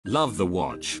Love the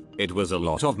watch. It was a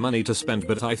lot of money to spend,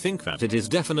 but I think that it is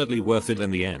definitely worth it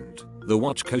in the end. The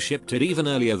watch co-shipped it even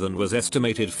earlier than was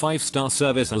estimated. 5-star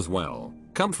service as well.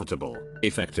 Comfortable,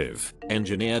 effective,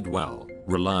 engineered well,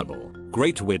 reliable,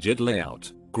 great widget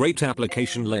layout, great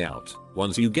application layout.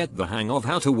 Once you get the hang of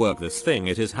how to work this thing,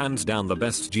 it is hands down the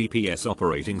best GPS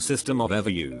operating system I've ever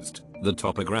used. The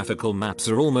topographical maps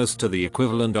are almost to the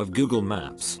equivalent of Google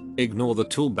Maps. Ignore the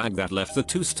tool bag that left the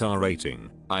 2-star rating.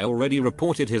 I already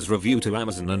reported his review to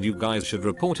Amazon, and you guys should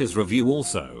report his review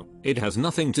also. It has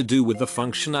nothing to do with the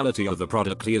functionality of the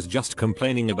product, he is just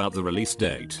complaining about the release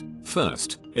date.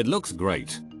 First, it looks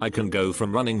great. I can go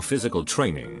from running physical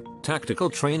training, tactical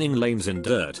training lanes in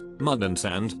dirt, mud and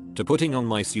sand, to putting on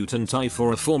my suit and tie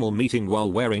for a formal meeting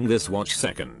while wearing this watch.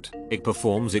 Second, it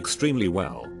performs extremely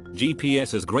well.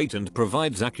 GPS is great and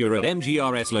provides accurate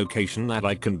MGRS location that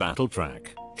I can battle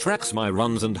track. Tracks my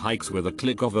runs and hikes with a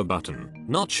click of a button.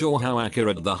 Not sure how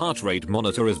accurate the heart rate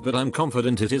monitor is, but I'm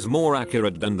confident it is more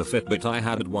accurate than the Fitbit I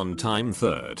had at one time.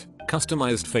 Third,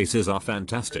 customized faces are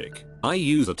fantastic. I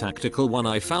use a tactical one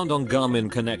I found on Garmin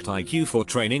Connect IQ for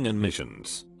training and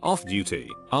missions. Off duty,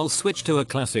 I'll switch to a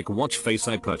classic watch face.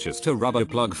 I purchased a rubber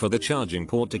plug for the charging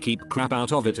port to keep crap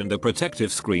out of it and a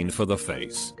protective screen for the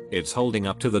face. It's holding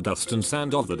up to the dust and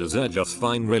sand of the desert just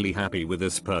fine. Really happy with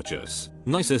this purchase.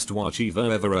 Nicest watch I've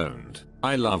ever owned.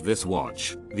 I love this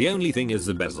watch. The only thing is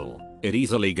the bezel. It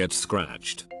easily gets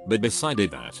scratched. But beside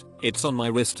that, it's on my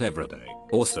wrist every day.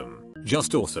 Awesome.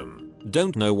 Just awesome.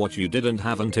 Don't know what you didn't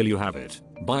have until you have it.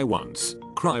 Buy once,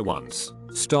 cry once.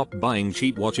 Stop buying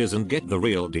cheap watches and get the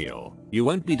real deal. You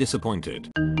won't be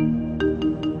disappointed.